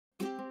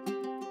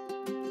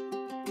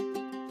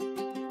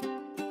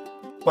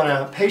When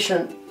a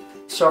patient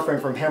suffering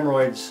from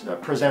hemorrhoids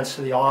presents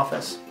to the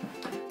office,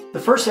 the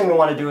first thing we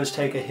want to do is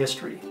take a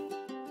history.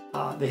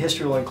 The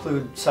history will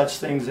include such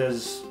things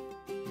as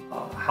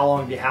how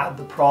long have you had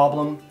the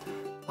problem?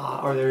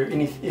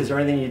 Is there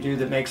anything you do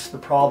that makes the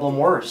problem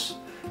worse?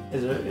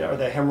 Are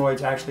the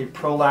hemorrhoids actually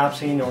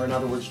prolapsing, or in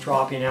other words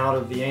dropping out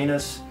of the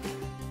anus?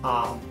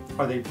 Are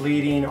they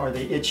bleeding? Are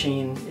they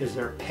itching? Is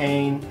there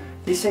pain?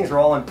 These things are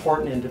all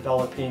important in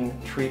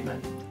developing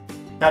treatment.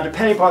 Now,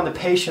 depending upon the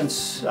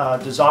patient's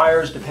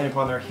desires, depending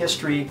upon their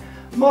history,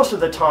 most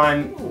of the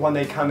time when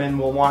they come in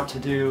we'll want to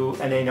do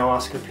an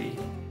anoscopy.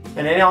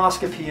 An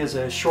anoscopy is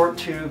a short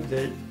tube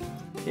that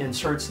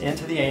inserts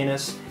into the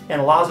anus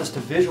and allows us to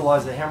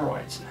visualize the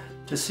hemorrhoids,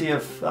 to see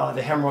if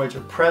the hemorrhoids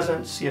are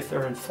present, see if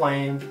they're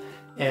inflamed,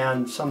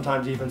 and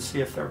sometimes even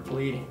see if they're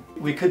bleeding.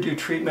 We could do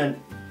treatment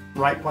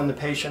right when the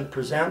patient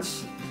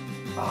presents.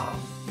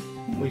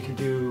 We could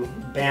do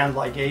band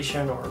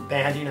ligation or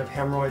banding of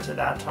hemorrhoids at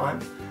that time,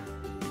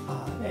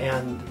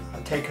 and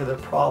take care of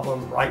the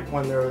problem right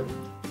when they're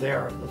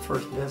there, the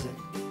first visit.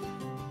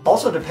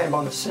 Also, depending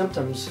on the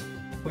symptoms,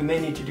 we may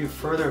need to do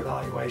further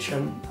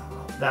evaluation.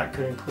 That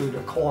could include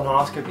a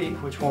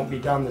colonoscopy, which won't be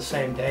done the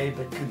same day,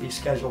 but could be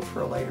scheduled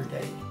for a later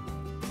date.